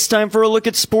time for a look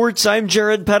at sports. I'm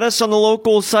Jared Pettis on the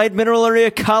local side, Mineral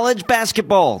Area College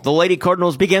basketball. The Lady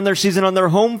Cardinals began their season on their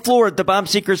home floor at the Bob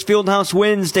Seekers Fieldhouse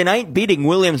Wednesday night, beating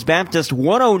Williams Baptist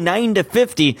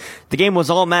 109-50. The game was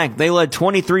all MAC. They led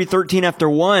 23-13 after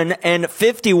one and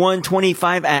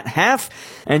 51-25 at half,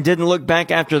 and didn't look back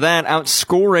after that,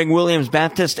 outscoring Williams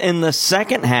Baptist in the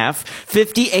second half,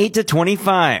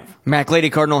 58-25. MAC Lady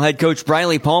Cardinal head coach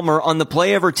Briley Palmer on the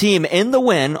play of her team in the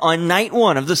win on night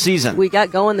one of the season. We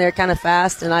got going there kind of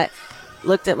fast, and I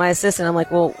looked at my assistant. I'm like,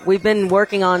 well, we've been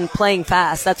working on playing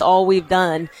fast. That's all we've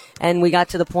done. And we got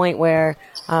to the point where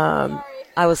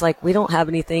I was like, we don't have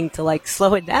anything to like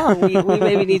slow it down. We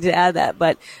maybe need to add that.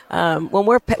 But when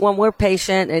we're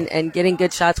patient and getting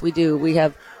good shots, we do. We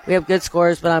have good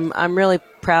scores. But I'm really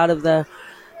proud of the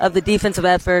defensive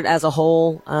effort as a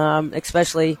whole,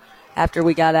 especially after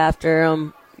we got after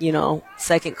them,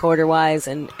 second quarter wise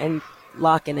and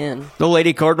locking in. The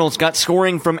Lady Cardinals got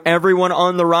scoring from everyone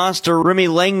on the roster. Remy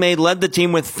Langmaid led the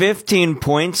team with 15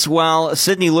 points, while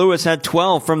Sydney Lewis had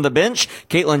 12 from the bench.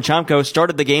 Caitlin Chomko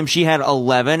started the game. She had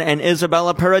 11, and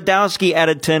Isabella Paradowski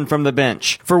added 10 from the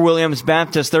bench. For Williams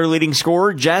Baptist, their leading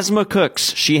scorer, Jasmine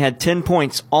Cooks. She had 10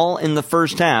 points, all in the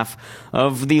first half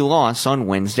of the loss on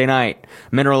Wednesday night.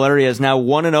 Mineral Area is now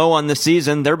 1-0 on the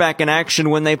season. They're back in action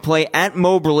when they play at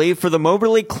Moberly for the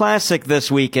Moberly Classic this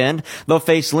weekend. They'll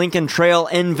face Lincoln Trail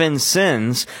in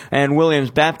Vincennes, and Williams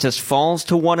Baptist falls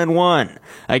to 1-1.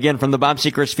 Again, from the Bob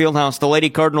Seekers Fieldhouse, the Lady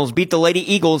Cardinals beat the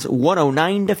Lady Eagles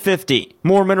 109-50.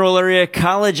 More Mineral Area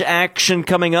College action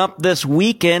coming up this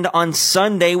weekend. On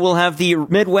Sunday, we'll have the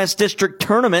Midwest District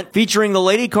Tournament featuring the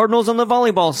Lady Cardinals on the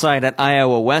volleyball side at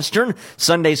Iowa Western.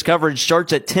 Sunday's coverage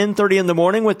starts at 10:30 in the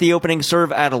morning with the opening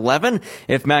serve at 11.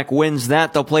 If MAC wins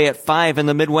that, they'll play at 5 in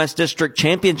the Midwest District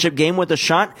Championship game with a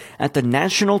shot at the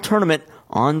national tournament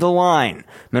on the line.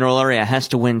 Mineral Area has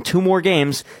to win 2 more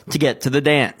games to get to the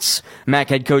dance. MAC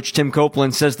head coach Tim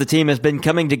Copeland says the team has been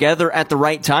coming together at the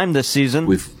right time this season.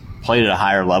 We've played at a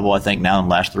higher level, I think, now in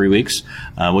the last 3 weeks,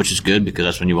 which is good because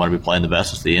that's when you want to be playing the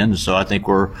best at the end. So I think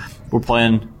we're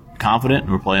playing confident,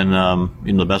 and we're playing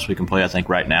the best we can play, I think,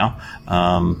 right now.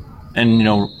 And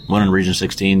winning Region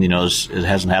 16, it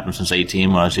hasn't happened since 18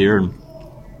 when I was here, and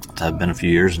it's been a few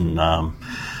years, and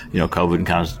COVID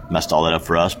kind of messed all that up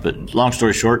for us. But long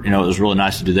story short, it was really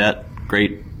nice to do that.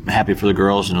 Great. Happy for the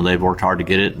girls. They've worked hard to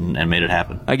get it and made it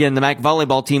happen. Again, the MAC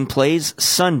volleyball team plays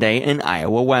Sunday in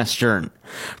Iowa Western.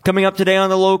 Coming up today on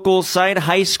the local side,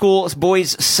 high school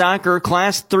boys soccer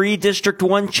Class 3 District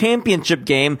 1 championship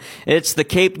game. It's the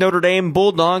Cape Notre Dame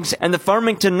Bulldogs and the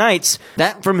Farmington Knights,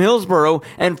 that from Hillsboro.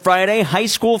 And Friday, high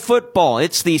school football.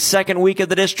 It's the second week of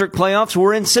the district playoffs.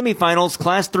 We're in semifinals,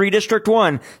 Class 3 District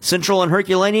 1. Central and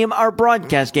Herculaneum, our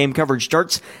broadcast game coverage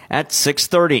starts at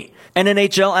 6:30. And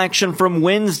NHL action from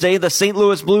Wednesday. The St.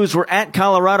 Louis Blues were at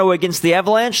Colorado against the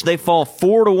Avalanche. They fall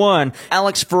 4-1.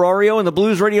 Alex Ferrario and the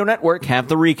Blues Radio Network have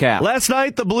the recap. Last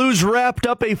night, the Blues wrapped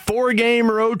up a 4-game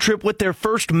road trip with their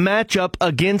first matchup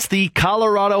against the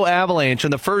Colorado Avalanche.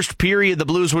 In the first period, the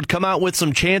Blues would come out with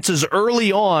some chances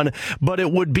early on, but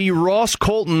it would be Ross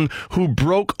Colton who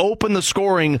broke open the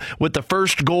scoring with the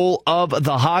first goal of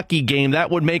the hockey game.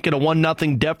 That would make it a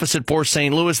 1-0 deficit for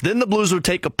St. Louis. Then the Blues would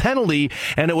take a penalty,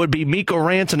 and it would be Mikko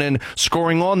Rantanen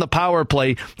scoring on the power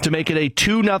play to make it a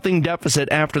 2-0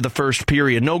 deficit after the first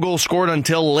period. No goal scored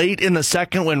until late in the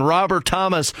second when Robert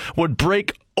Thomas would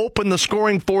break open the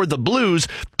scoring for the Blues,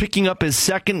 picking up his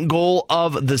second goal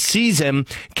of the season.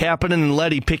 Kapanen and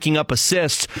Leddy picking up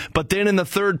assists. But then in the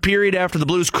third period, after the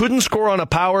Blues couldn't score on a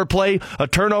power play, a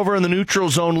turnover in the neutral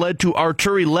zone led to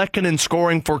Arturi Lehkonen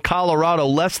scoring for Colorado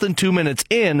less than 2 minutes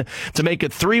in to make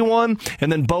it 3-1, and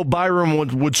then Bo Byram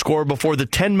would score before the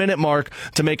 10-minute mark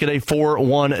to make it a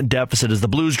 4-1 deficit as the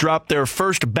Blues dropped their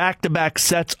first back-to-back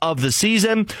sets of the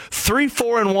season,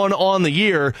 3-4-1 on the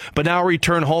year, but now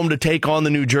return home to take on the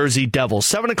New Jersey Devils.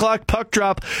 7 o'clock puck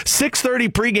drop, 6:30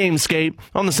 pregame skate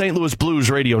on the St. Louis Blues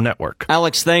Radio Network.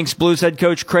 Alex, thanks. Blues head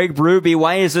coach Craig Berube.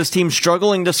 Why is this team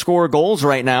struggling to score goals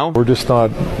right now? We're just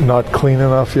not clean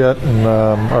enough yet, and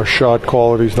our shot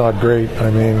quality is not great.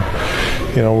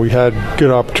 We had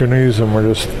good opportunities, and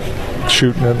we're just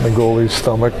shooting it in the goalie's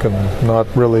stomach and not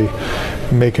really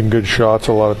making good shots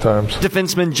a lot of times.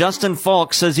 Defenseman Justin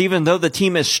Falk says even though the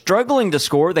team is struggling to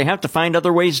score, they have to find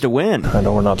other ways to win. I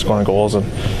know we're not scoring goals, and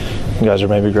you guys are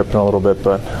maybe gripping a little bit,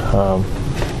 but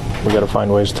we got to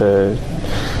find ways to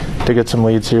to get some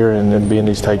leads here and be in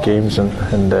these tight games, and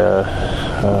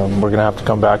we're going to have to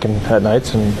come back at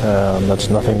nights, and that's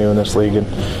nothing new in this league, and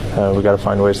we got to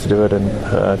find ways to do it and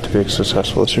to be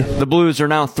successful this year. The Blues are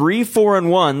now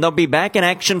 3-4-1. They'll be back in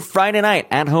action Friday night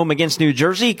at home against New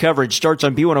Jersey. Coverage starts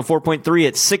on B104.3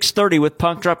 at 6:30 with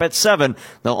puck drop at 7.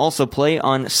 They'll also play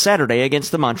on Saturday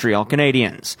against the Montreal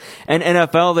Canadiens. And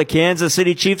NFL, the Kansas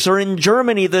City Chiefs are in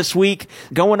Germany this week,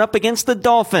 going up against the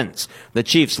Dolphins. The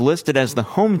Chiefs listed as the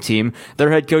home team.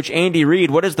 Their head coach Andy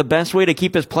Reid, what is the best way to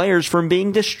keep his players from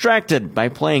being distracted by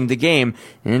playing the game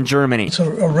in Germany? It's a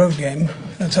road game.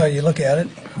 That's how you look at it,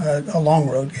 a long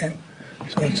road game.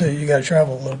 So you got to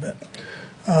travel a little bit.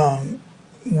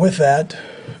 With that,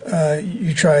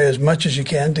 you try as much as you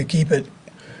can to keep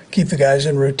the guys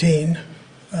in routine,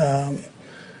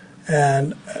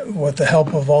 and with the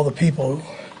help of all the people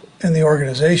in the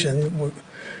organization,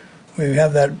 we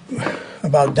have that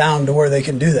about down to where they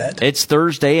can do that. It's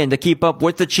Thursday, and to keep up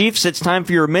with the Chiefs, it's time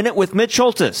for your Minute with Mitch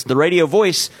Holthus, the radio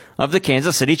voice of the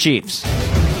Kansas City Chiefs.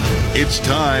 It's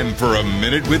time for a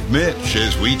Minute with Mitch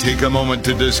as we take a moment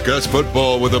to discuss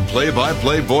football with a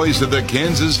play-by-play voice of the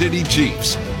Kansas City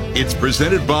Chiefs. It's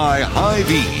presented by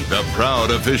Hy-Vee, the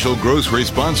proud official grocery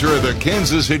sponsor of the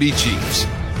Kansas City Chiefs.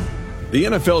 The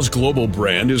NFL's global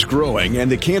brand is growing,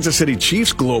 and the Kansas City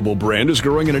Chiefs' global brand is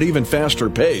growing at an even faster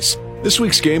pace. This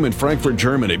week's game in Frankfurt,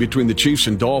 Germany, between the Chiefs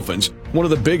and Dolphins, one of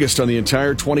the biggest on the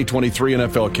entire 2023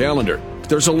 NFL calendar.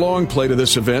 There's a long play to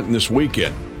this event and this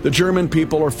weekend. The German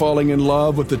people are falling in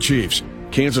love with the Chiefs.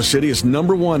 Kansas City is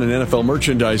number one in NFL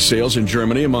merchandise sales in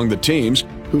Germany among the teams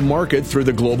who market through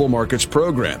the Global Markets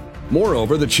program.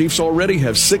 Moreover, the Chiefs already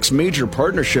have 6 major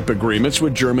partnership agreements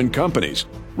with German companies.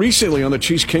 Recently on the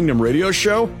Chiefs Kingdom radio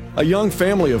show, a young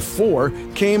family of 4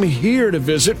 came here to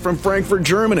visit from Frankfurt,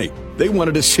 Germany. They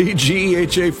wanted to see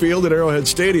GEHA Field at Arrowhead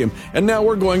Stadium, and now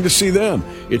we're going to see them.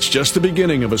 It's just the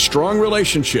beginning of a strong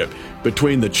relationship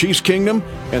between the Chiefs Kingdom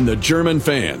and the German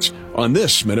fans on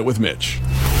this Minute with Mitch.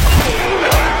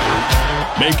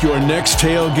 Make your next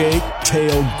tailgate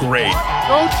tail great.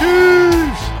 Go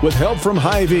Chiefs! With help from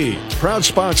Hy-Vee, proud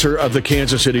sponsor of the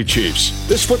Kansas City Chiefs.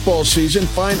 This football season,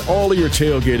 find all of your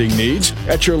tailgating needs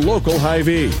at your local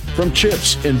Hy-Vee. From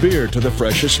chips and beer to the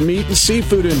freshest meat and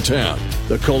seafood in town.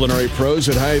 The culinary pros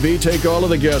at Hy-Vee take all of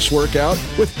the guesswork out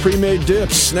with pre-made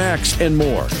dips, snacks, and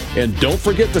more. And don't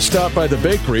forget to stop by the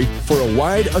bakery for a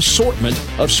wide assortment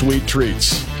of sweet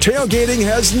treats. Tailgating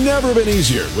has never been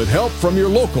easier with help from your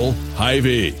local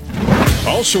Hy-Vee.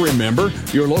 Also remember,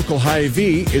 your local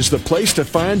Hy-Vee is the place to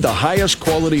find the highest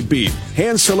quality beef,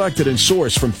 hand-selected and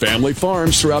sourced from family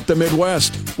farms throughout the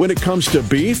Midwest. When it comes to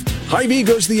beef, Hy-Vee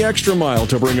goes the extra mile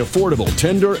to bring affordable,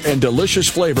 tender, and delicious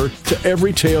flavor to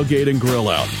every tailgate and grill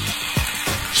out.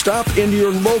 Stop into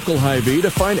your local Hy-Vee to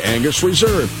find Angus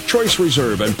Reserve, Choice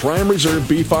Reserve, and Prime Reserve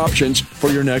beef options for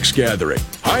your next gathering.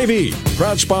 Hy-Vee,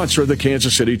 proud sponsor of the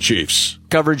Kansas City Chiefs.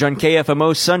 Coverage on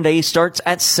KFMO Sunday starts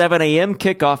at 7 a.m.,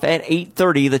 kickoff at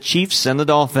 8:30, the Chiefs and the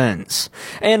Dolphins.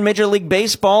 And Major League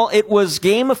Baseball, it was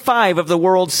Game 5 of the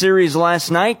World Series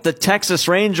last night. The Texas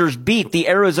Rangers beat the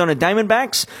Arizona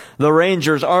Diamondbacks. The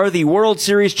Rangers are the World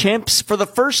Series champs for the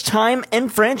first time in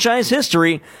franchise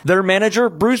history. Their manager,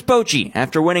 Bruce Bochy,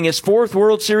 after winning his 4th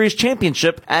World Series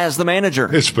championship as the manager.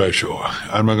 It's special.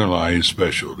 I'm not going to lie, it's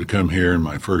special to come here in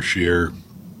my first year,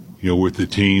 with the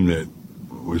team that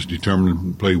was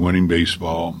determined to play winning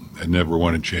baseball and never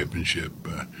won a championship.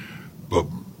 But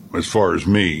as far as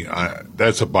me,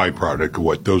 that's a byproduct of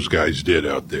what those guys did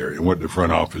out there and what the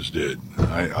front office did.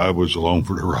 I was along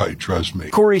for the ride, trust me.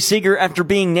 Corey Seager, after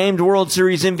being named World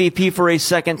Series MVP for a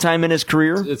second time in his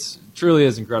career. It truly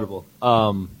is incredible.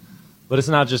 But it's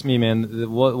not just me,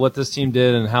 man. What this team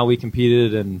did and how we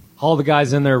competed and all the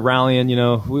guys in there rallying,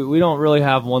 we don't really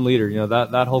have one leader.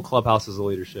 That whole clubhouse is a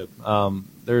leadership.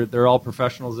 They're all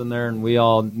professionals in there, and we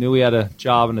all knew we had a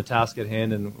job and a task at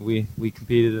hand, and we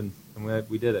competed and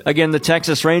we did it. Again, the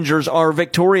Texas Rangers are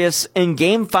victorious in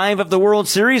Game 5 of the World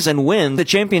Series and win the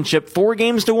championship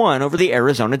 4-1 over the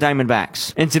Arizona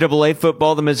Diamondbacks. NCAA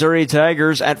football, the Missouri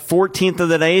Tigers at 14th of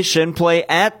the nation play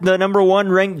at the number 1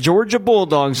 ranked Georgia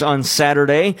Bulldogs on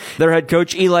Saturday. Their head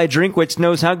coach Eli Drinkwitz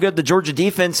knows how good the Georgia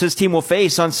defense his team will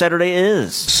face on Saturday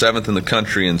is. 7th in the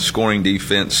country in scoring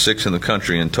defense, 6th in the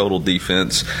country in total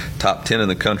defense, top 10 in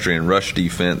the country in rush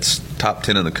defense, top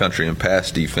 10 in the country in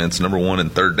pass defense, number 1 in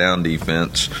third down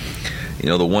defense.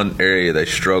 The one area they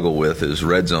struggle with is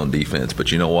red zone defense.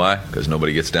 But you know why? Because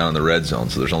nobody gets down in the red zone.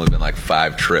 So there's only been like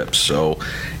 5 trips. So,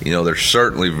 they're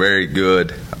certainly very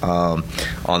good on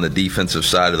the defensive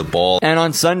side of the ball. And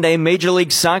on Sunday, Major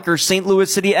League Soccer, St.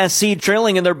 Louis City SC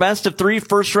trailing in their best of 3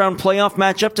 first-round playoff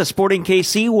matchup to Sporting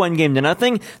KC,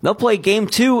 1-0. They'll play Game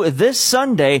 2 this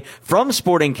Sunday from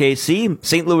Sporting KC.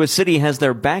 St. Louis City has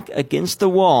their back against the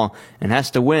wall and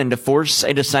has to win to force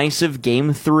a decisive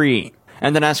Game 3.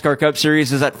 And the NASCAR Cup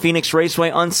Series is at Phoenix Raceway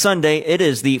on Sunday. It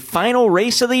is the final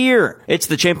race of the year. It's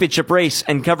the championship race,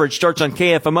 and coverage starts on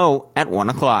KFMO at 1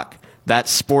 o'clock.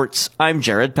 That's sports. I'm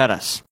Jared Pettis.